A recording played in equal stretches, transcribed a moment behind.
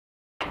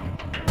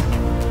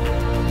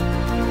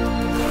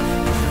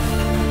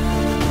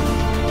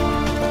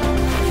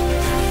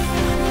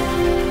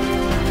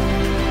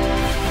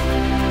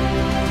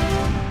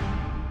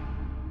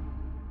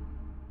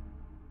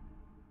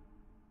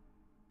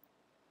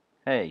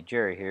Hey,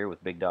 Jerry here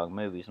with Big Dog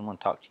Movies. I want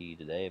to talk to you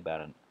today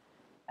about an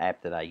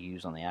app that I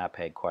use on the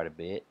iPad quite a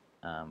bit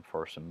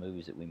for some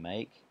movies that we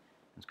make.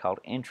 It's called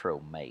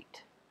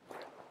IntroMate,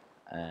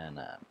 and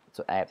it's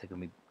an app that can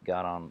be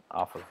got on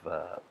off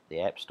of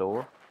the App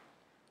Store.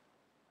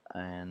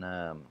 And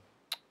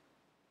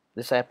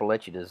this app will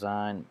let you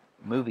design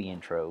movie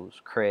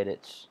intros,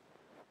 credits,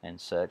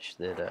 and such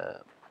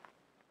that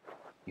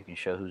you can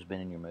show who's been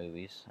in your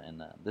movies.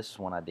 And this is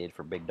one I did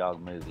for Big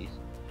Dog Movies.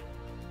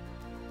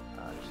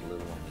 Just a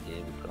little one we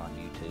did. We put on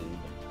YouTube.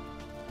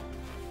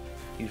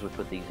 Usually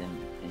put these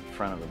in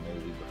front of a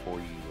movie before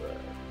you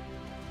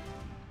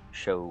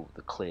show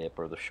the clip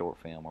or the short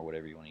film or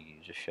whatever you want to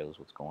use. Just shows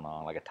what's going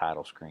on, like a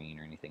title screen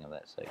or anything of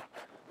that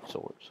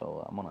sort.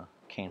 So I'm gonna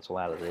cancel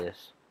out of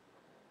this,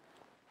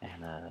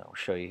 and I'll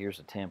show you. Here's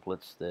the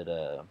templates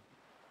that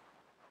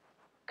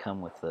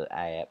come with the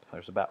app.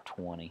 There's about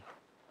 20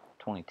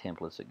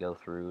 templates that go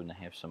through, and they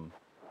have some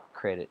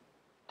credit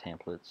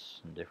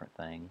templates and different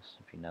things.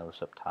 If you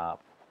notice up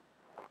top,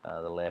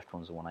 the left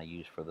one's the one I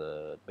use for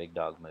the Big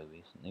Dog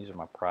Movies. And these are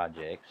my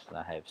projects that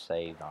I have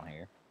saved on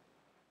here.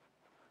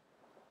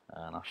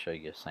 And I'll show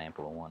you a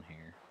sample of one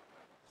here.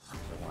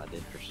 The one I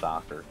did for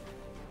soccer.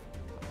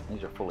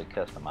 These are fully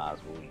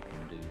customizable. You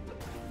can do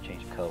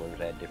change the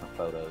colors, add different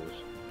photos,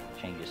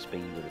 change the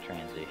speed of the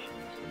transitions,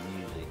 the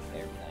music,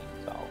 everything.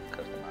 It's all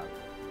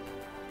customizable.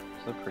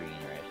 So they're pretty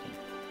interesting.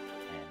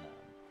 And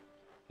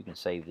you can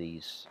save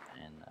these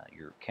in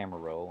your camera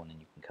roll, and then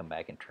you can come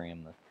back and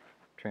trim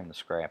the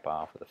scrap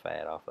off or the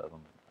fat off of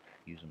them,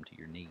 use them to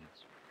your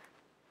needs.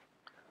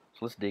 So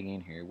let's dig in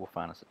here. We'll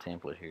find us a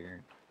template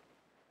here.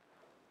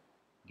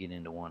 Get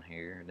into one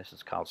here. This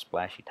is called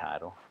Splashy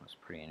Title. That's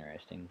pretty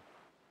interesting.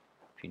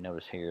 If you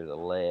notice here to the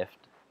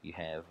left, you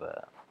have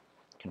a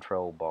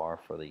control bar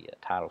for the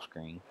title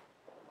screen.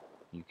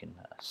 You can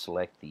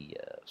select the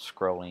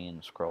scroll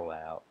in, scroll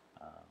out,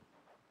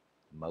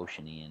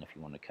 motion in if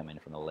you want to come in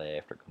from the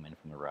left or come in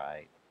from the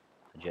right.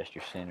 Adjust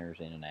your centers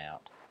in and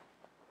out,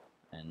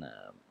 and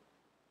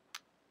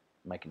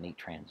make a neat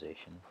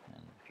transition.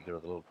 And if you go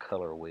to the little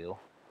color wheel,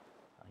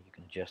 you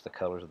can adjust the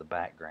colors of the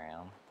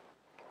background.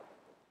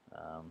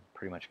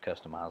 Pretty much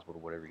customizable to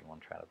whatever you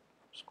want to try to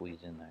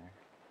squeeze in there.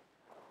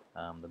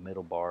 The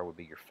middle bar would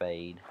be your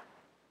fade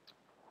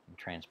and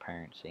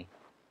transparency.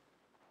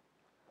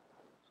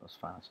 So let's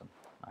find some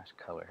nice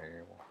color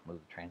here. We'll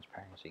move the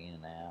transparency in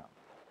and out.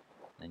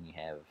 Then you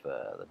have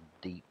the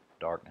deep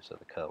darkness of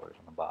the colors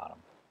on the bottom.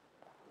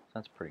 So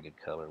that's a pretty good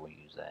color. We'll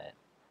use that.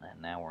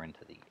 And now we're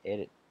into the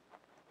edit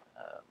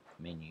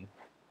menu.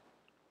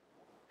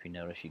 If you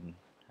notice, you can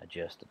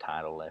adjust the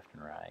title left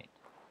and right,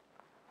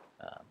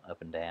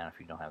 up and down if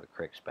you don't have the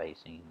correct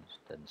spacing. It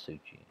just doesn't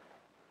suit you.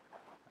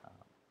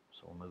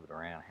 So we'll move it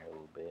around here a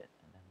little bit,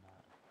 and then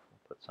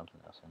we'll put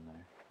something else in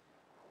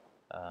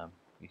there.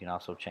 You can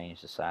also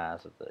change the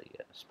size of the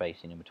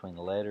spacing in between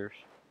the letters.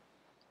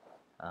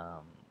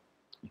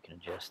 You can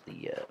adjust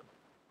the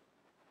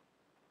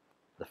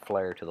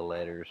flare to the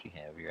letters. You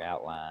have your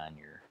outline,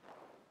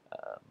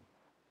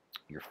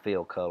 your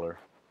fill color,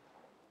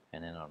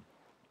 and then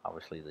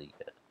obviously the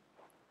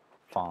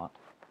font.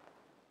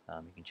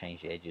 You can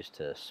change the edges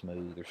to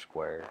smooth or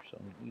square, so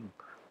you can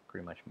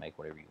pretty much make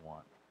whatever you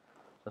want.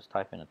 Let's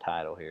type in a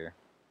title here.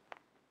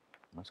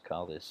 Let's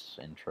call this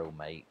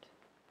IntroMate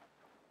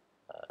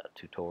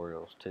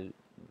Tutorials 2.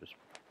 Just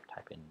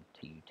type in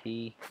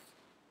TUT,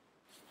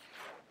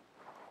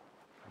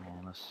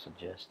 and let's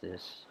adjust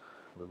this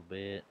a little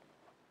bit.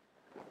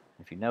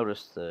 If you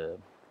notice, the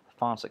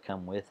fonts that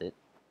come with it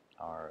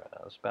are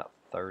it's about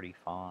 30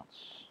 fonts,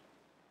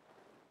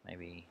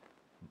 maybe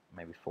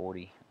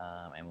 40,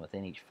 and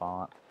within each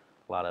font,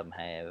 a lot of them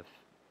have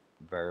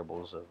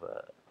variables of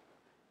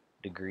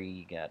degree.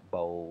 You got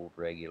bold,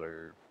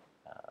 regular,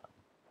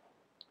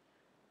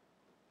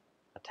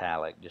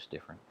 italic, just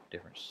different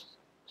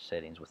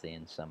settings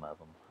within some of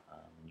them.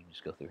 You can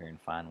just go through here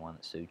and find one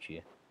that suits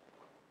you.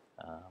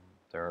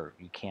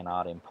 You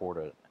cannot import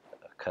a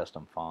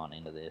custom font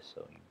into this,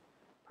 so you're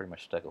pretty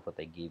much stuck with what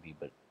they give you.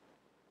 But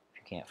if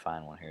you can't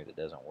find one here that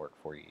doesn't work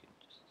for you,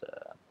 just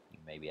you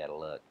may be out of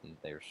luck.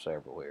 There's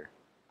several here.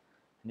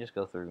 And just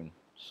go through and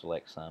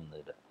select some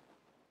that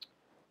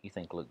you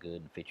think look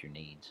good and fit your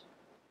needs.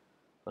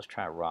 Let's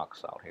try rock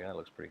salt here. That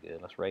looks pretty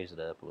good. Let's raise it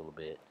up a little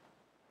bit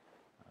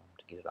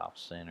to get it off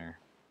center.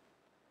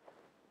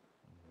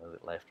 Move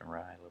it left and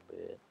right a little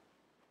bit.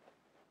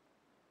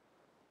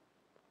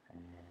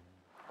 And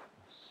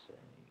let's see,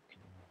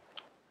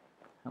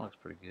 that looks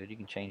pretty good. You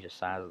can change the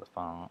size of the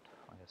font,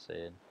 like I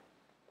said,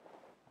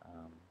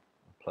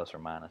 plus or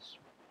minus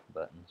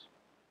buttons.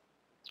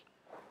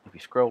 If you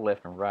scroll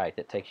left and right,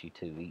 that takes you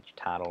to each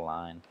title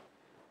line,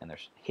 and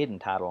there's hidden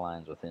title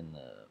lines within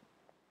the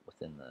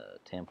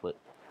template.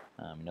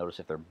 Notice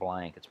if they're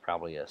blank, it's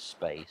probably a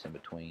space in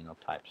between. I'll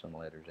type some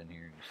letters in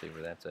here and you see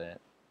where that's at.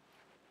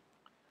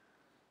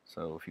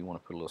 So if you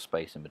want to put a little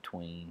space in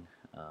between,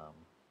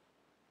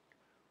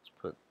 let's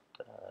put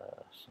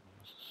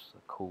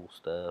some cool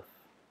stuff.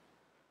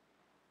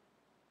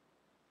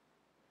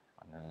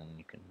 And then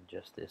you can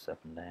adjust this up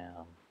and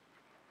down.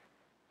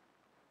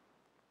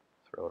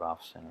 throw it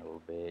off center a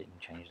little bit. You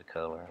can change the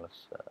color.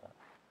 Let's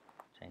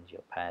change the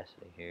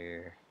opacity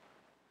here.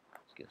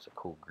 Let's get us a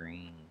cool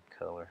green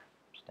color.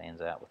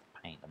 Stands out with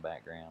the paint in the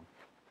background.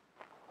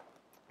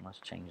 Let's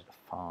change the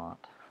font.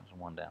 There's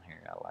one down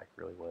here I like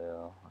really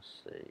well. Let's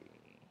see.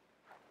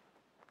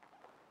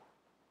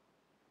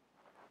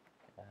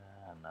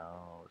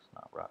 No, it's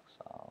not rock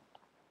salt.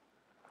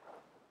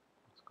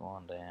 Let's go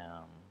on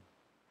down.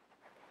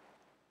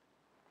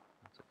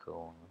 That's a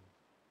cool one.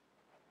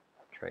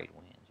 Trade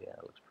winds, yeah,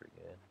 that looks pretty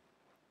good.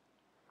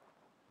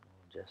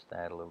 We'll adjust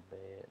that a little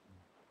bit.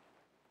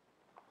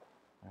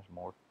 There's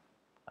more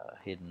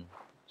hidden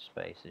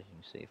spaces. You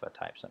can see if I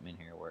type something in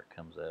here where it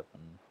comes up,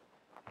 and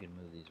you can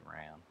move these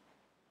around.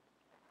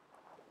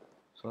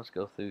 So let's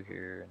go through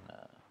here and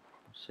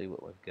see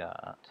what we've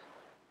got.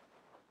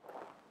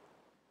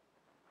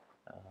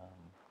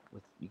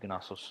 You can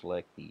also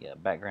select the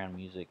background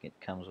music. It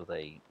comes with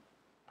a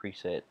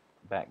preset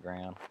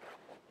background.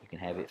 You can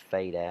have it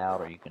fade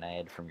out, or you can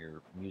add from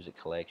your music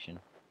collection.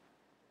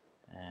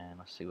 And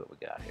let's see what we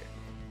got here.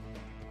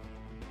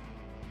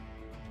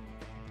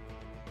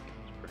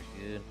 It's pretty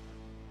good.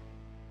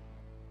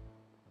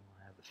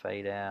 We'll have the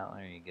fade out.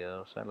 There you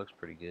go. So that looks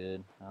pretty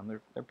good.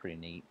 They're pretty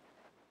neat.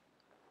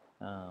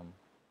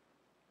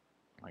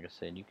 Like I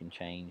said, you can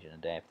change and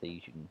adapt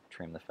these. You can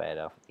trim the fade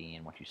off at the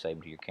end once you save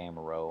them to your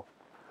camera roll.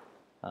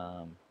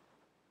 You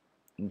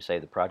can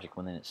save the project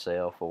within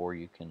itself, or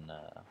you can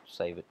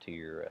save it to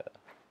your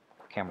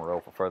camera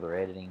roll for further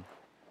editing.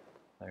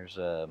 There's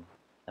up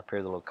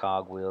here the little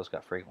cog wheels,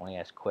 got frequently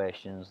asked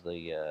questions.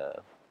 The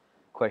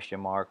question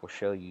mark will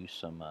show you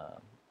some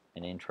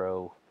an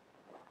intro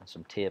and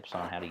some tips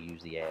on how to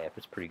use the app.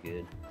 It's pretty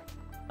good.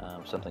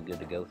 Something good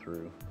to go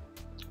through.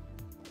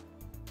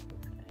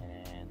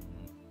 And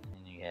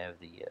you have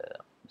the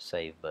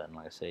save button.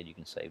 Like I said, you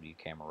can save to your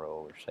camera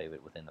roll or save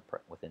it within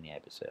the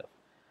app itself.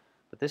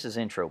 But this is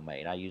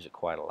IntroMate. I use it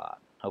quite a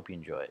lot. Hope you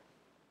enjoy it.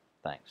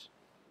 Thanks.